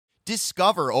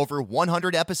Discover over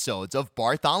 100 episodes of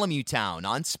Bartholomew Town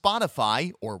on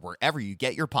Spotify or wherever you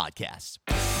get your podcasts.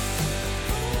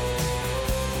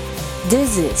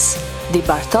 This is the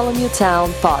Bartholomew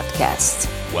Town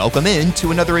Podcast. Welcome in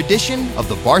to another edition of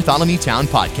the Bartholomew Town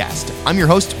Podcast. I'm your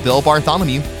host, Bill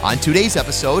Bartholomew. On today's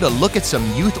episode, a look at some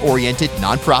youth-oriented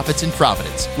nonprofits in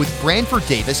Providence with Brandford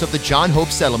Davis of the John Hope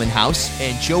Settlement House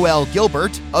and Joel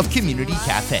Gilbert of Community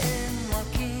Cafe.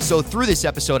 So through this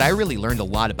episode, I really learned a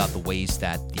lot about the ways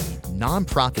that the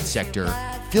nonprofit sector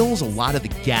fills a lot of the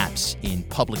gaps in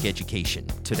public education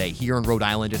today here in Rhode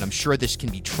Island, and I'm sure this can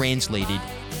be translated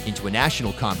into a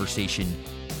national conversation.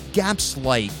 Gaps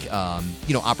like,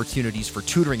 opportunities for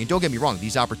tutoring, and don't get me wrong,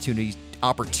 these opportunities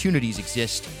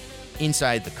exist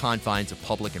inside the confines of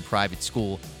public and private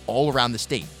school all around the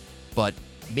state, but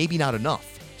maybe not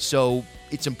enough. So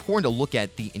it's important to look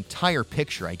at the entire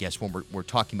picture, I guess, when we're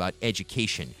talking about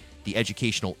education, the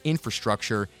educational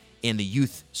infrastructure, and the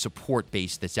youth support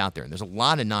base that's out there. And there's a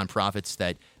lot of nonprofits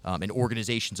that and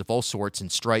organizations of all sorts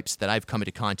and stripes that I've come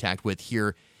into contact with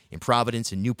here in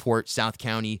Providence, in Newport, South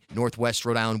County, Northwest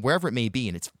Rhode Island, wherever it may be.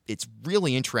 And it's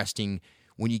really interesting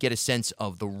when you get a sense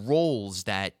of the roles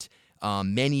that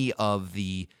many of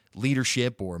the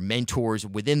leadership or mentors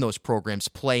within those programs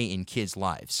play in kids'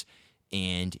 lives.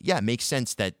 And yeah, it makes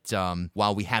sense that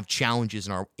while we have challenges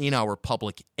in our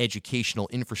public educational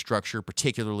infrastructure,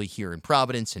 particularly here in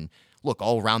Providence and look,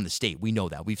 all around the state, we know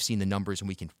that. We've seen the numbers and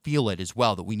we can feel it as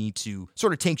well, that we need to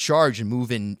sort of take charge and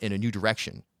move in a new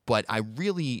direction. But I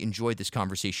really enjoyed this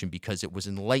conversation because it was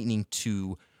enlightening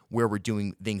to where we're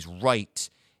doing things right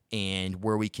and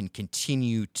where we can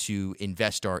continue to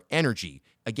invest our energy.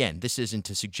 Again, this isn't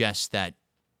to suggest that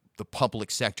the public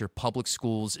sector, public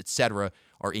schools, etc.,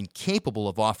 are incapable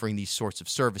of offering these sorts of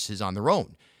services on their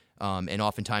own. And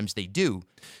oftentimes they do.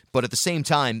 But at the same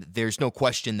time, there's no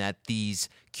question that these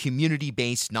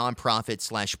community-based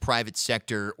nonprofit / private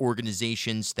sector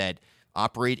organizations that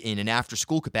operate in an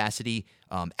after-school capacity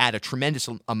add a tremendous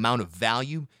amount of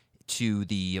value to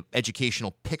the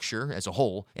educational picture as a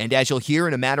whole, and as you'll hear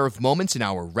in a matter of moments in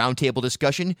our roundtable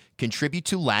discussion, contribute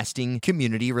to lasting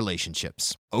community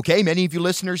relationships. Okay, many of you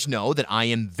listeners know that I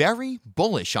am very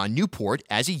bullish on Newport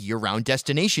as a year-round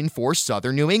destination for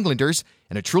Southern New Englanders,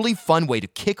 and a truly fun way to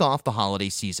kick off the holiday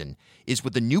season is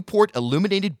with the Newport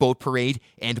Illuminated Boat Parade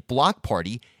and Block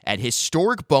Party at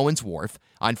historic Bowen's Wharf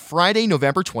on Friday,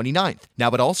 November 29th.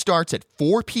 Now, it all starts at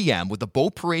 4 p.m. with the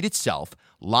boat parade itself,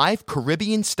 live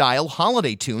Caribbean-style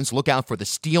holiday tunes. Look out for the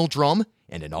steel drum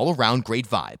and an all-around great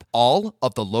vibe. All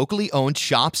of the locally owned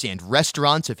shops and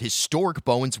restaurants of historic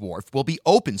Bowen's Wharf will be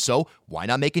open, so why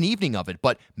not make an evening of it?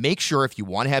 But make sure if you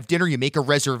want to have dinner, you make a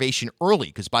reservation early,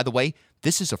 because, by the way,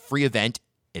 this is a free event.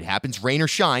 It happens rain or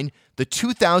shine. The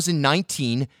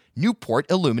 2019 Newport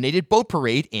Illuminated Boat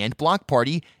Parade and Block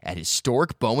Party at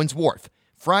historic Bowen's Wharf,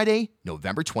 Friday,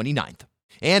 November 29th.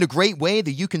 And a great way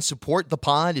that you can support the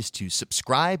pod is to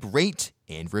subscribe, rate,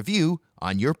 and review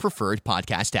on your preferred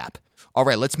podcast app. All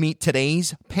right, let's meet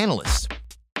today's panelists.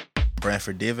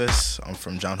 Brandford Davis. I'm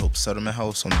from John Hope Settlement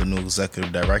House. I'm the new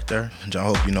executive director.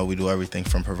 John Hope, we do everything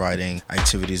from providing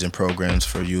activities and programs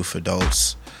for youth,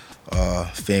 adults,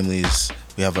 families.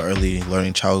 We have an early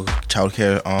learning child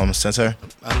care center.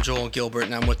 I'm Joel Gilbert,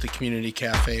 and I'm with the Community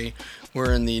Cafe.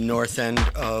 We're in the north end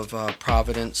of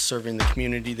Providence, serving the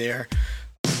community there.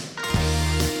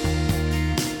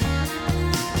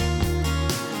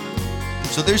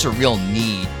 So there's a real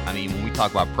need. I mean, when we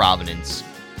talk about Providence,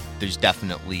 there's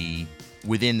definitely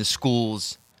within the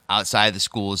schools, outside the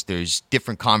schools, there's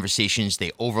different conversations.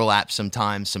 They overlap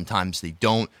sometimes they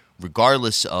don't,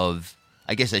 regardless of,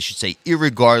 I guess I should say,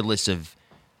 irregardless of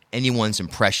anyone's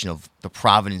impression of the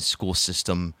Providence school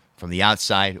system from the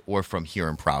outside or from here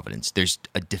in Providence. There's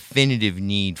a definitive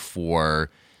need for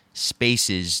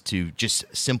spaces to just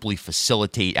simply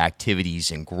facilitate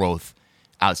activities and growth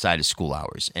outside of school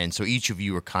hours. And so each of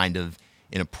you are kind of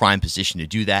in a prime position to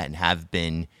do that and have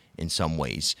been in some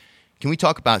ways. Can we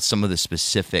talk about some of the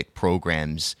specific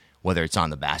programs, whether it's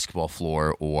on the basketball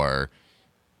floor or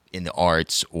in the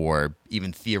arts or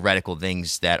even theoretical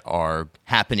things that are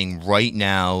happening right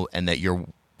now and that you're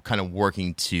kind of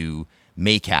working to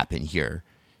make happen here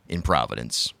in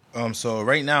Providence? So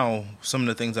right now, some of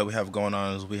the things that we have going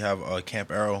on is we have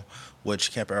Camp Arrow,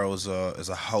 which Camp Arrow is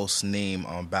a house name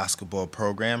basketball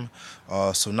program.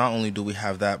 So not only do we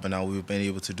have that, but now we've been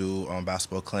able to do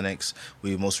basketball clinics.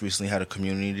 We most recently had a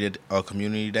community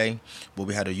day, where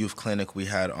we had a youth clinic. We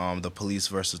had the police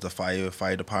versus the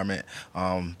fire department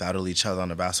battle each other on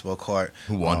the basketball court.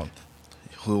 Who won?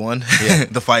 Who won? Yeah.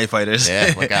 The firefighters.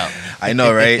 Yeah, look out. I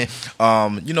know, right?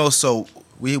 So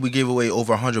we gave away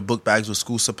over 100 book bags with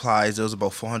school supplies. There was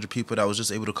about 400 people that was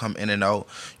just able to come in and out,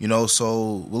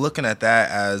 so we're looking at that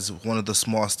as one of the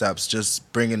small steps,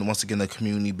 just bringing, once again, the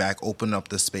community back, opening up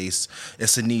the space.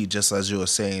 It's a need, just as you were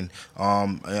saying.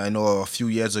 I know a few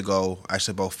years ago,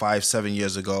 actually about 5-7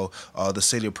 years ago, the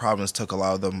city of Providence took a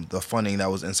lot of the funding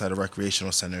that was inside of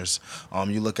recreational centers.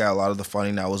 You look at a lot of the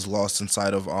funding that was lost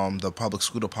inside of the public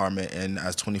school department, and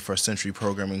as 21st century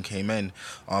programming came in,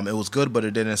 it was good, but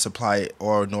it didn't supply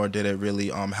nor did it really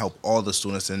help all the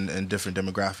students in different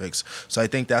demographics. So I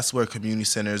think that's where community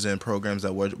centers and programs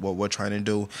that what we're trying to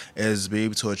do is be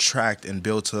able to attract and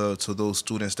build to those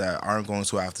students that aren't going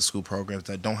to after school programs,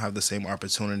 that don't have the same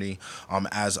opportunity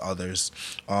as others.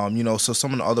 So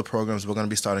some of the other programs, we're going to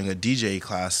be starting a DJ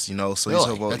class. So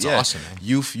really? That's awesome, man.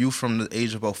 Youth from the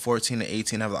age of about 14 to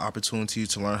 18 have the opportunity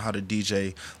to learn how to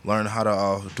DJ, learn how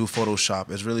to do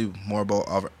Photoshop. It's really more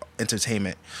about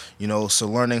entertainment, so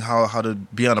learning how to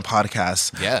be on a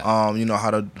podcast,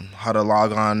 how to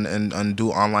log on and do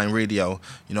online radio.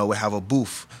 We have a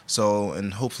booth,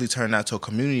 and hopefully turn that to a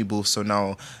community booth, so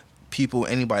now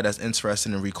anybody that's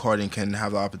interested in recording can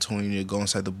have the opportunity to go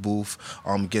inside the booth,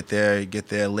 get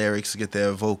their lyrics, get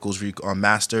their vocals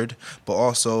mastered, but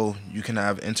also you can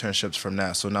have internships from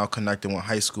that. So now connecting with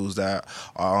high schools that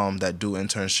do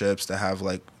internships, that have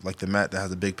like the Met, that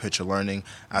has a big picture learning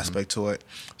aspect to it.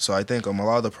 So I think a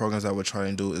lot of the programs that we're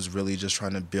trying to do is really just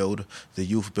trying to build the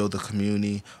youth, build the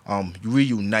community,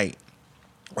 reunite.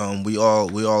 We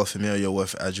all are familiar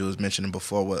with, as you was mentioning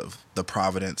before, with the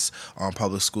Providence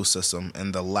public school system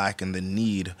and the lack and the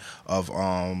need of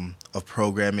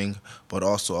programming, but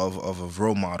also of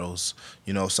role models.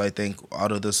 So I think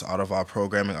out of our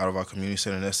programming, out of our community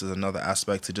center, this is another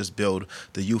aspect to just build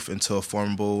the youth into a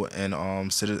formable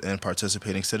and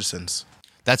participating citizens.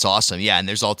 That's awesome. Yeah, and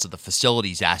there's also the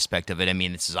facilities aspect of it. I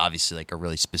mean, this is obviously like a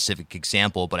really specific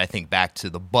example, but I think back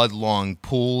to the Bud Long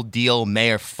pool deal,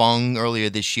 Mayor Fung earlier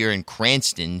this year in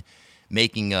Cranston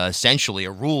making essentially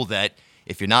a rule that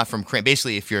if you're not from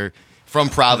basically if you're from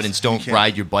Providence, don't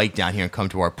ride your bike down here and come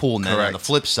to our pool. And then on the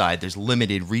flip side, there's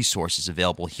limited resources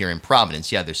available here in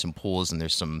Providence. Yeah, there's some pools and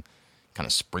there's some kind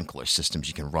of sprinkler systems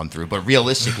you can run through, but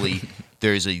realistically,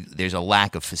 there's a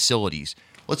lack of facilities.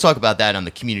 Let's talk about that on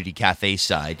the community cafe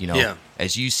side.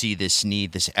 As you see this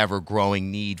need, this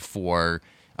ever-growing need for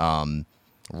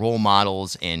role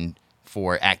models and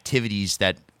for activities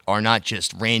that are not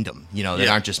just random, that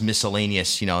aren't just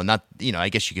miscellaneous, I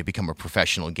guess you could become a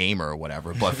professional gamer or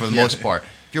whatever, but for the most part,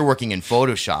 if you're working in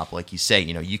Photoshop, like you say,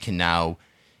 you can now,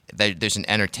 there's an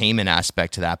entertainment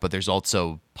aspect to that, but there's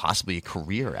also possibly a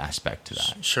career aspect to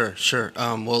that. Sure.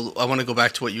 Well, I want to go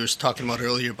back to what you were talking about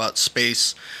earlier about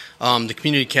space. The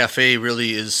community cafe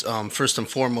really is first and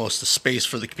foremost a space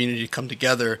for the community to come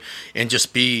together and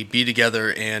just be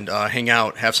together and hang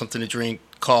out, have something to drink,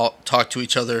 talk to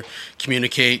each other,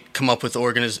 communicate, come up with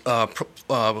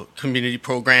community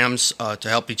programs to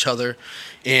help each other.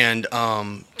 And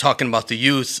talking about the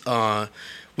youth,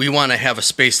 we want to have a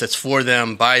space that's for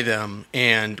them, by them,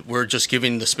 and we're just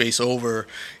giving the space over.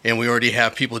 And we already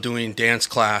have people doing dance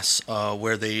class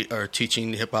where they are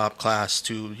teaching hip-hop class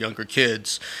to younger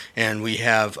kids. And we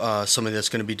have somebody that's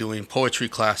going to be doing poetry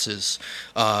classes.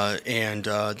 And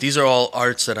these are all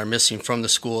arts that are missing from the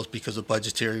schools because of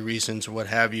budgetary reasons or what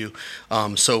have you.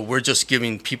 So we're just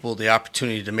giving people the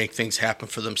opportunity to make things happen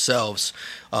for themselves.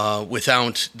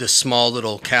 Without this small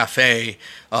little cafe,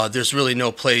 there's really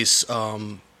no place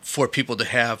for people to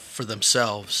have for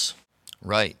themselves.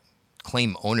 Right.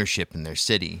 Claim ownership in their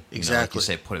city. Exactly. Like you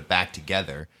say, put it back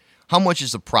together. How much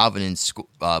is the Providence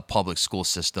public school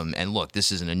system? And look, this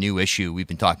isn't a new issue. We've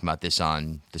been talking about this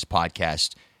on this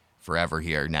podcast forever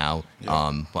here now.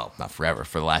 Yeah. Well, not forever,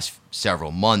 for the last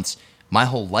several months. My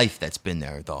whole life that's been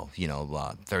there, though.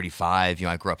 35.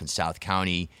 I grew up in South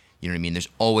County. You know what I mean? There's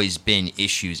always been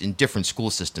issues in different school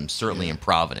systems, certainly in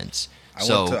Providence.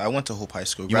 I went to Hope High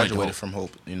School, graduated from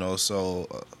Hope,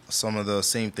 so some of the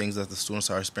same things that the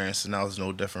students are experiencing now is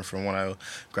no different from when I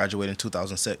graduated in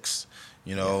 2006,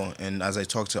 and as I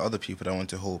talked to other people that went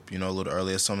to Hope, a little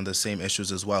earlier, some of the same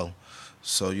issues as well.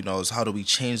 So, is how do we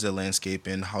change the landscape,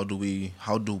 and how do we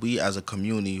as a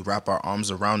community wrap our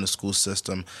arms around the school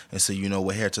system and say,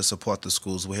 we're here to support the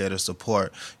schools, we're here to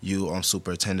support you,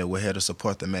 superintendent, we're here to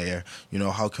support the mayor.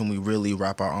 How can we really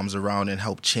wrap our arms around and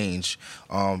help change?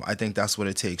 I think that's what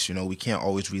it takes. We can't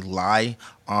always rely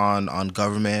on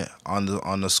government,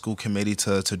 on the school committee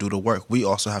to do the work. We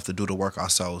also have to do the work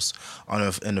ourselves.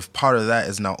 And if part of that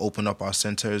is now open up our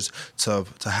centers to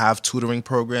have tutoring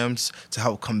programs to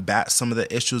help combat some of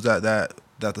the issues that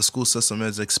that the school system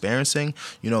is experiencing,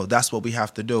 that's what we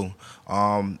have to do.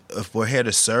 If we're here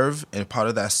to serve, and part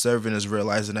of that serving is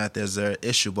realizing that there's an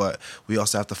issue, but we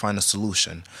also have to find a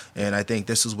solution. And I think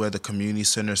this is where the community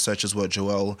centers, such as what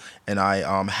Joel and I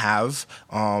have,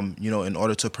 in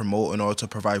order to promote, in order to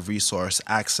provide resource,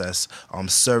 access,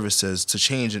 services to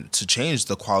change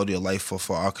the quality of life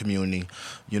for our community.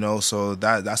 So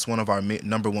that's one of our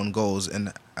number one goals.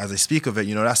 And as I speak of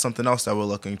it, that's something else that we're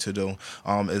looking to do,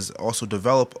 is also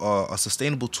develop a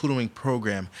sustainable tutoring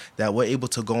program that we're able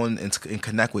to go in and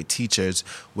connect with teachers,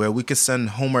 where we could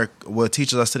send homework, where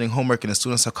teachers are sending homework and the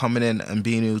students are coming in and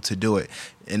being able to do it,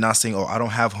 and not saying, I don't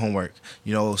have homework.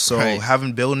 So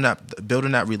right. building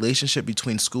that relationship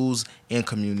between schools and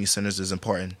community centers is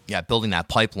important. Yeah, building that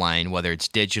pipeline, whether it's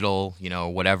digital,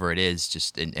 whatever it is,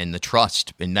 just and the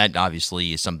trust, and that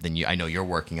obviously is something I know you're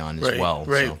working on as well.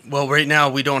 Right. So. Well, right now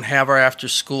we don't have our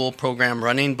after-school program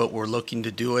running, but we're looking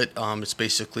to do it. It's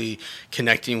basically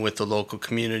connecting with the local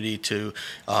community to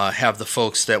have the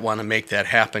folks that want to make that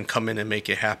happen come in and make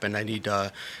it happen. I need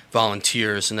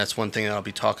volunteers, and that's one thing that I'll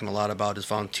be talking a lot about is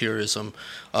volunteerism,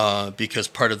 because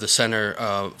part of the center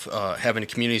of having a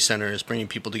community center is bringing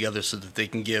people together so that they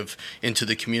can give into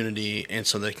the community and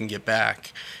so they can get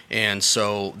back. And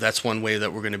so that's one way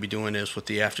that we're going to be doing is with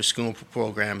the after-school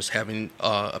program is having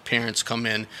parents come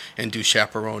in and do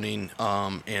chaperoning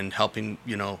and helping,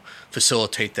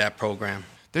 facilitate that program.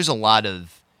 There's a lot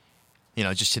of,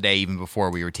 just today, even before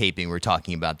we were taping, we were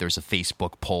talking about there's a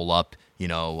Facebook poll up,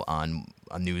 on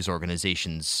a news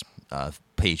organization's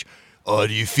page.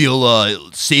 Do you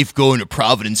feel safe going to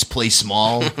Providence Play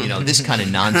Small? This kind of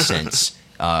nonsense.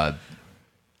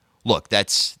 Look,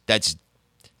 that's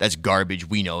garbage.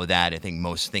 We know that. I think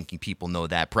most thinking people know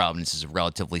that. Providence is a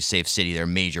relatively safe city. There are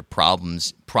major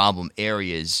problem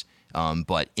areas,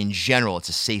 but in general, it's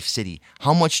a safe city.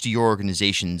 How much do your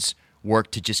organizations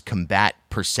work to just combat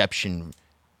perception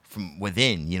from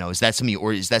within? Is that something,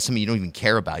 or is that something you don't even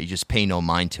care about? You just pay no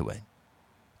mind to it.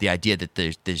 The idea that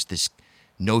there's this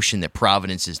notion that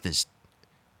Providence is this,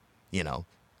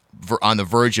 on the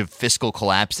verge of fiscal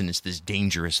collapse, and it's this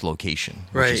dangerous location,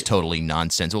 which is totally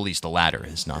nonsense. Or at least the latter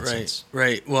is nonsense.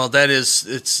 Right. Well,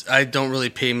 I don't really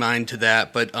pay mind to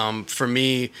that, but for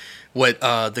me, what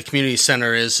the community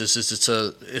center is it's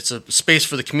a space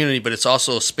for the community, but it's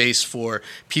also a space for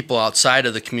people outside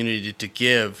of the community to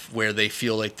give where they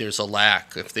feel like there's a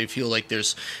lack. If they feel like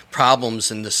there's problems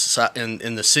in the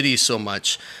city so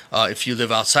much, if you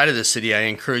live outside of the city, I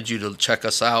encourage you to check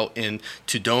us out and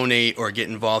to donate or get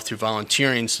involved through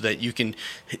volunteering so that you can,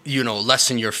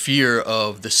 lessen your fear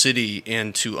of the city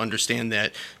and to understand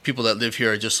that people that live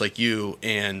here are just like you,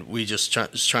 and we just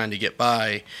trying to get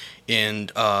by. And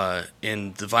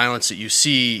the violence that you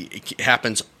see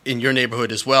happens in your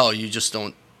neighborhood as well.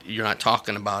 You're not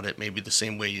talking about it maybe the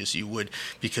same way as you would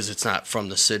because it's not from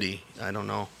the city. I don't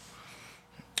know.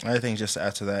 I think just to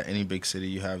add to that, any big city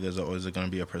you have, there's always going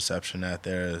to be a perception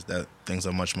that things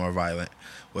are much more violent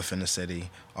within the city.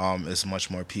 It's much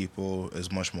more people,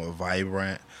 it's much more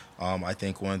vibrant. I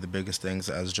think one of the biggest things,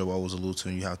 as Joel was alluding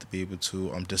to, you have to be able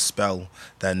to dispel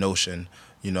that notion,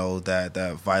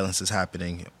 that violence is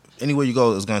happening. Anywhere you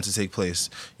go is going to take place.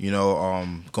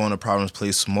 Going to Providence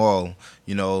Play Small,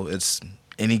 it's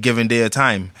any given day of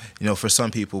time, for some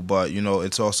people. But,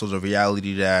 it's also the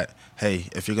reality that, hey,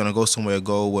 if you're going to go somewhere,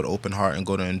 go with open heart and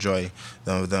go to enjoy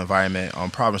the environment.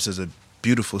 Providence is a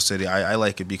beautiful city. I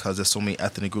like it because there's so many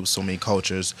ethnic groups, so many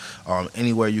cultures.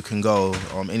 Anywhere you can go,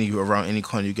 around any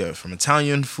corner, you get from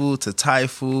Italian food to Thai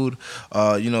food,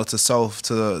 to South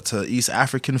to East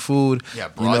African food. Yeah,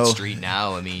 Broad Street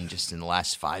now. Just in the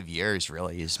last 5 years,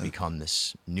 really has become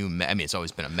this new. It's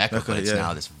always been a mecca, but it's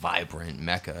now this vibrant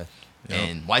mecca. Yeah.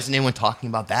 And why isn't anyone talking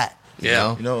about that?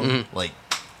 Mm-hmm. Like,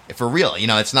 for real,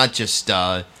 it's not just.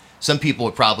 Some people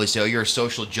would probably say, "Oh, you're a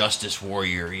social justice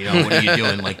warrior." What are you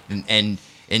doing? Like, and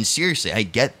seriously, I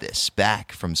get this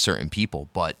back from certain people,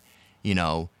 but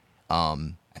I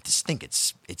just think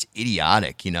it's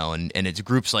idiotic, and it's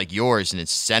groups like yours and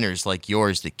it's centers like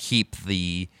yours that keep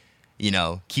the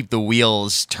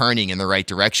wheels turning in the right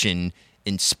direction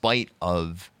in spite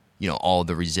of all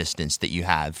the resistance that you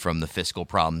have from the fiscal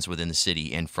problems within the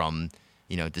city and from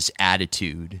this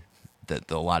attitude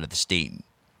that a lot of the state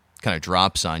kind of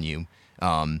drops on you.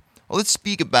 Let's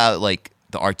speak about like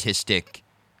the artistic,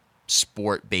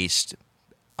 sport-based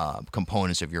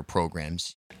components of your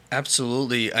programs.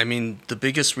 Absolutely. The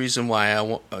biggest reason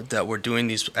why that we're doing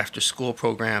these after-school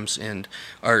programs and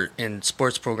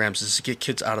sports programs is to get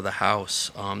kids out of the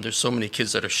house. There's so many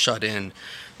kids that are shut in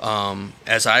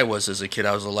as I was as a kid.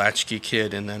 I was a latchkey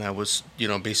kid, and then I was,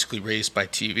 basically raised by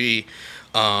TV.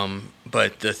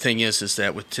 But the thing is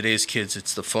that with today's kids,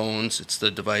 it's the phones, it's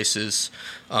the devices,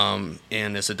 and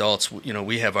as adults,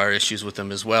 we have our issues with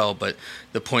them as well. But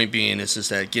the point being is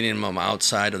that getting them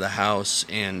outside of the house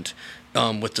and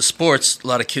with the sports, a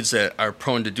lot of kids that are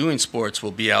prone to doing sports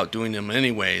will be out doing them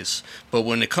anyways. But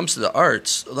when it comes to the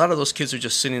arts, a lot of those kids are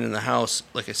just sitting in the house,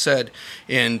 like I said,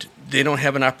 and they don't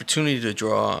have an opportunity to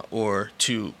draw or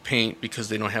to paint because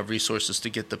they don't have resources to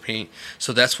get the paint.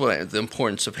 So that's what the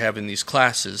importance of having these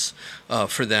classes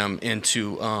for them, and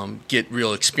to get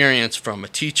real experience from a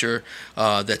teacher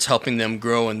that's helping them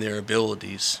grow in their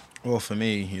abilities. Well, for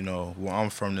me, where I'm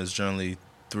from, there's generally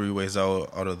three ways out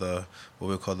of the what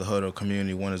we call the hood or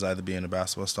community. One is either being a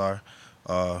basketball star,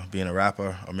 being a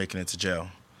rapper, or making it to jail.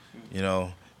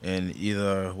 And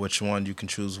either which one you can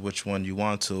choose which one you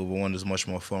want to, but one is much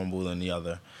more formidable than the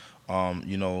other.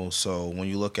 So when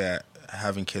you look at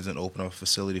having kids and open up a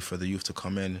facility for the youth to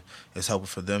come in, it's helpful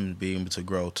for them being able to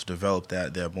grow, to develop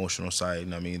their emotional side,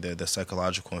 and their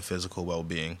psychological and physical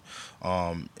well-being.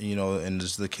 And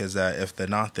there's the kids that if they're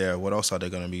not there, what else are they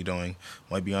going to be doing?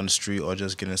 Might be on the street or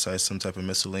just getting inside some type of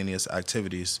miscellaneous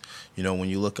activities. When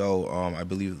you look out, I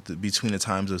believe between the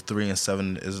times of 3 and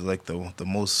 7 is like the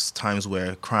most times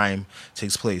where crime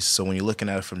takes place. So when you're looking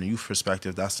at it from the youth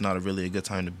perspective, that's not really a good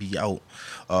time to be out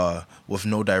with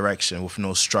no direction, with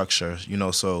no structure.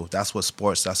 So that's what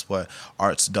sports, that's what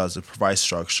arts does. It provides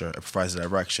structure, it provides a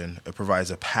direction, it provides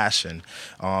a passion.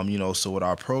 So with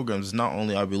our programs, not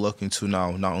only are we looking to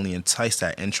now not only entice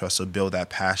that interest or build that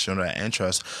passion or that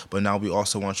interest, but now we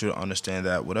also want you to understand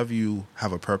that whatever you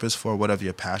have a purpose for, whatever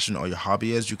your passion or your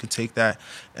hobby is, you can take that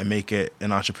and make it an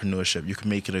entrepreneurship. You can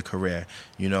make it a career.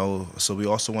 So we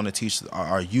also want to teach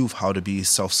our youth how to be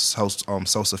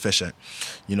self-sufficient.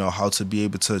 How to be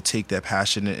able to take that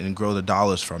passion and grow the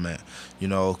dollars from it.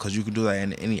 Because you can do that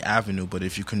in any avenue, but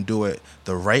if you can do it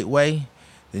the right way,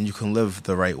 then you can live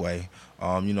the right way.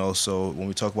 So when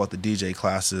we talk about the DJ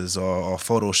classes or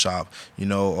Photoshop,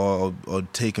 or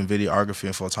taking videography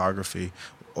and photography,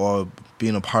 or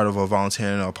being a part of a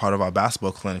volunteering or part of our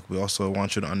basketball clinic, we also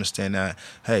want you to understand that,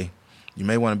 hey, you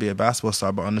may want to be a basketball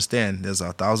star, but understand there's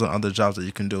 1,000 other jobs that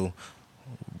you can do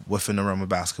within the realm of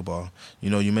basketball.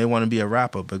 You may want to be a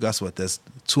rapper, but guess what? There's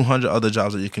 200 other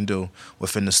jobs that you can do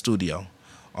within the studio.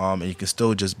 And you can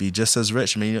still just be just as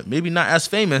rich. Maybe not as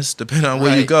famous, depending on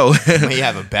where you go. You may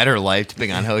have a better life,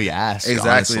 depending on who you ask.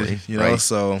 Exactly. Honestly, right?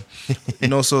 So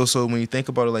when you think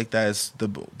about it like that, it's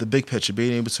the big picture,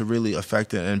 being able to really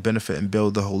affect it and benefit and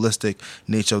build the holistic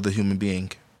nature of the human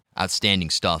being. Outstanding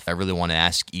stuff. I really want to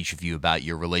ask each of you about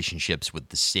your relationships with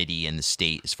the city and the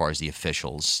state as far as the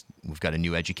officials. We've got a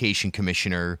new education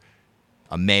commissioner,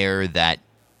 a mayor that,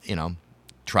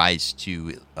 tries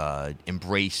to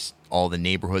embrace all the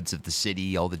neighborhoods of the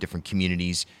city, all the different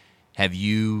communities. Have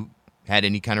you had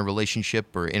any kind of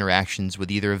relationship or interactions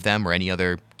with either of them or any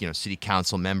other, city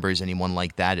council members, anyone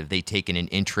like that? Have they taken an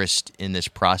interest in this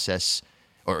process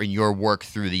or in your work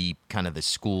through the kind of the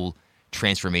school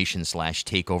transformation /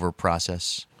 takeover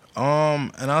process?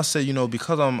 And I'll say,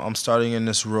 because I'm starting in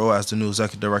this role as the new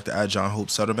executive director at John Hope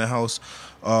Settlement House,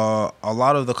 a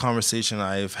lot of the conversation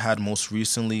I've had most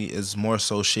recently is more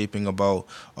so shaping about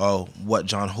what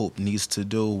John Hope needs to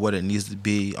do, what it needs to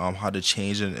be, how to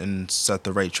change it and set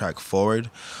the right track forward.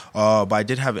 But I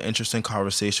did have an interesting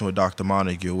conversation with Dr.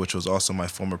 Montague, which was also my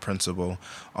former principal,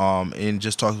 and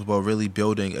just talking about really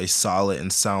building a solid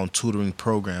and sound tutoring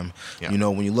program. Yeah.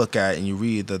 When you look at and you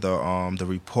read the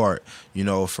report,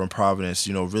 from Providence,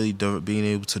 really being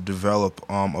able to develop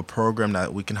a program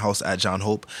that we can house at John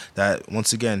Hope that,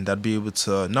 once again, that'd be able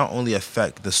to not only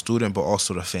affect the student but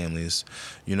also the families.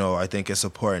 I think it's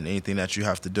important, anything that you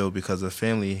have to do, because the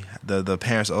family, the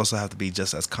parents also have to be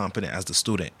just as competent as the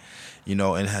student. And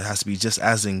it has to be just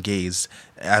as engaged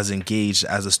as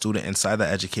a student inside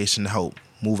that education to help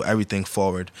move everything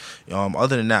forward.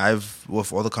 Other than that,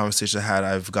 with all the conversations I had,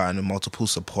 I've gotten multiple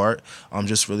support.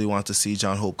 Just really want to see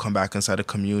John Hope come back inside the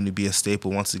community, be a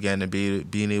staple once again, and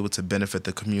being able to benefit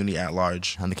the community at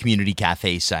large. On the community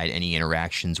cafe side, any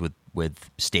interactions with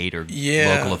state or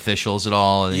local officials at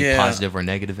all? Any positive or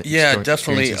negative? Yeah,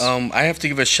 definitely. I have to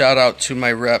give a shout out to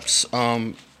my reps.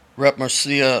 Rep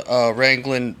Marcia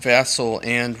Ranglin Vassal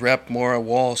and Rep Maura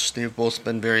Walsh. They've both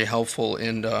been very helpful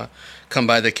and come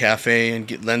by the cafe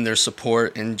and lend their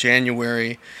support. In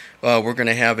January, we're going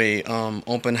to have a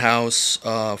open house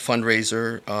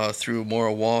fundraiser through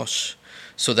Maura Walsh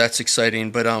So that's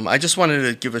exciting. But I just wanted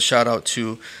to give a shout out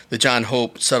to the John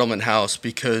Hope Settlement House,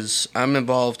 because I'm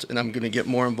involved and I'm going to get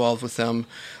more involved with them,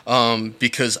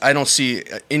 because I don't see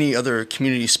any other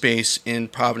community space in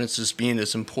Providence as being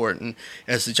as important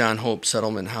as the John Hope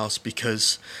Settlement House,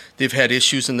 because they've had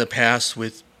issues in the past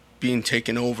with being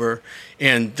taken over.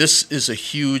 And this is a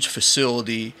huge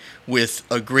facility with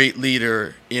a great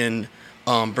leader in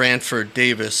Brandford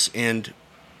Davis, and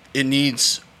it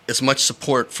needs as much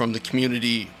support from the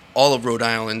community, all of Rhode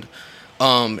Island,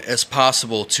 as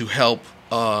possible to help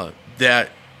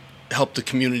help the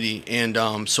community.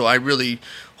 And so I really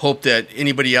hope that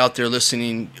anybody out there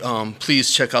listening,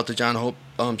 please check out the John Hope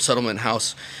Settlement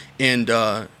House and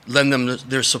lend them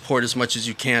their support as much as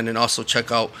you can. And also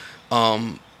check out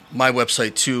my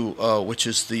website too, which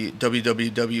is the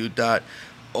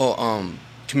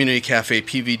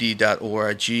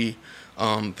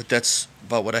www.communitycafepvd.org. But that's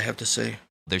about what I have to say.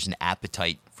 There's an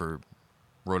appetite for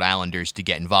Rhode Islanders to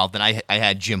get involved. And I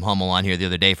had Jim Hummel on here the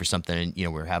other day for something, and, we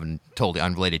were having a totally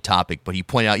unrelated topic, but he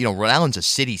pointed out, Rhode Island's a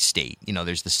city-state.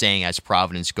 There's the saying, as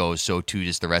Providence goes, so too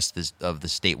does the rest of the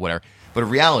state, whatever. But the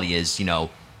reality is,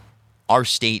 our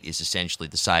state is essentially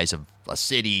the size of a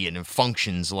city, and it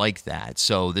functions like that.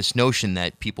 So this notion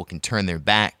that people can turn their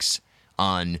backs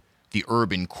on the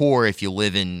urban core if you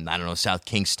live in, I don't know, South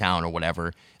Kingstown or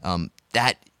whatever,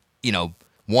 that,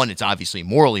 one, it's obviously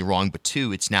morally wrong, but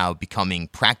two, it's now becoming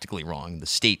practically wrong. The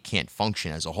state can't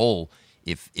function as a whole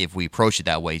if we approach it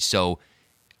that way. So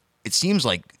it seems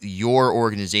like your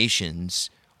organizations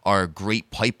are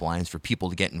great pipelines for people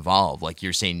to get involved. Like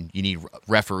you're saying, you need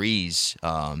referees,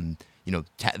 or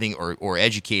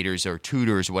educators or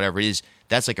tutors or whatever it is.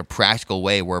 That's like a practical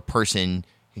way where a person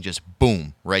can just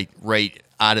boom, right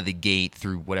out of the gate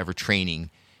through whatever training,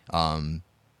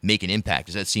 make an impact.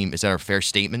 Is that a fair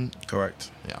statement?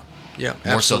 Correct. Yeah,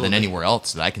 more absolutely. so than anywhere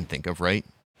else that I can think of, right?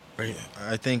 Right.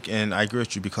 I think, and I agree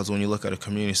with you, because when you look at a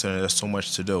community center, there's so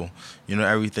much to do.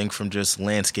 Everything from just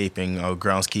landscaping or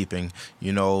groundskeeping,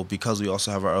 because we also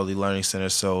have our early learning center,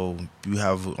 so you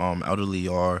have elderly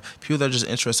or people that are just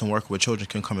interested in working with children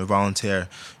can come and volunteer.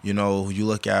 You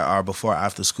look at our before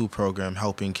after school program,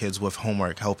 helping kids with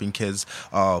homework, helping kids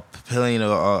playing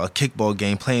a kickball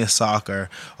game, playing soccer,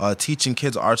 teaching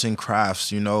kids arts and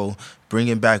crafts,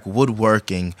 bringing back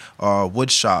woodworking,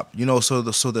 wood shop, so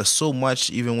there's so much.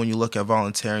 Even when you look at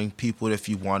volunteering people, if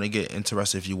you want to get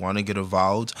interested, if you want to get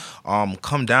involved,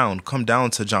 come down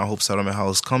to John Hope Settlement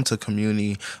House, come to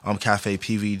Community Cafe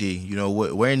PVD.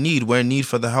 We're in need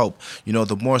for the help.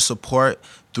 The more support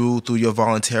through your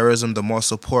volunteerism, the more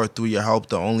support through your help,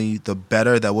 the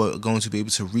better that we're going to be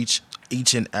able to reach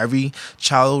each and every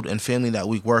child and family that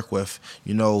we work with.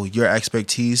 Your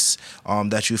expertise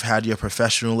that you've had, your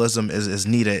professionalism is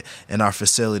needed in our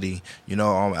facility.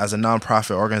 As a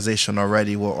nonprofit organization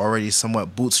already, we're already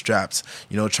somewhat bootstrapped,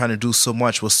 trying to do so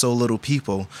much with so little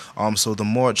people. So the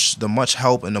much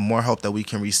help and the more help that we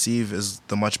can receive is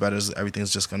the much better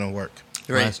everything's just going to work.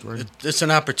 Right. It's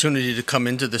an opportunity to come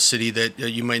into the city that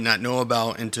you might not know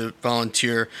about and to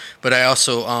volunteer. But I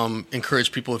also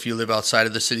encourage people, if you live outside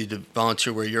of the city, to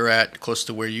volunteer where you're at, close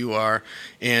to where you are,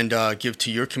 and give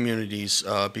to your communities,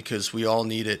 because we all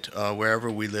need it wherever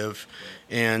we live.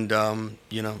 And,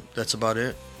 that's about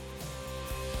it.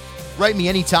 Write me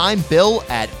anytime, Bill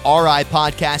at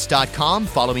ripodcast.com.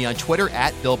 Follow me on Twitter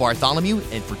at Bill Bartholomew.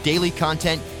 And for daily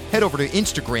content, head over to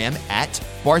Instagram at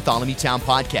Bartholomew Town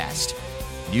Podcast.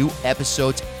 New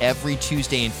episodes every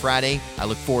Tuesday and Friday. I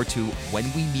look forward to when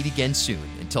we meet again soon.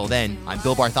 Until then, I'm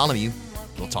Bill Bartholomew.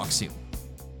 We'll talk soon.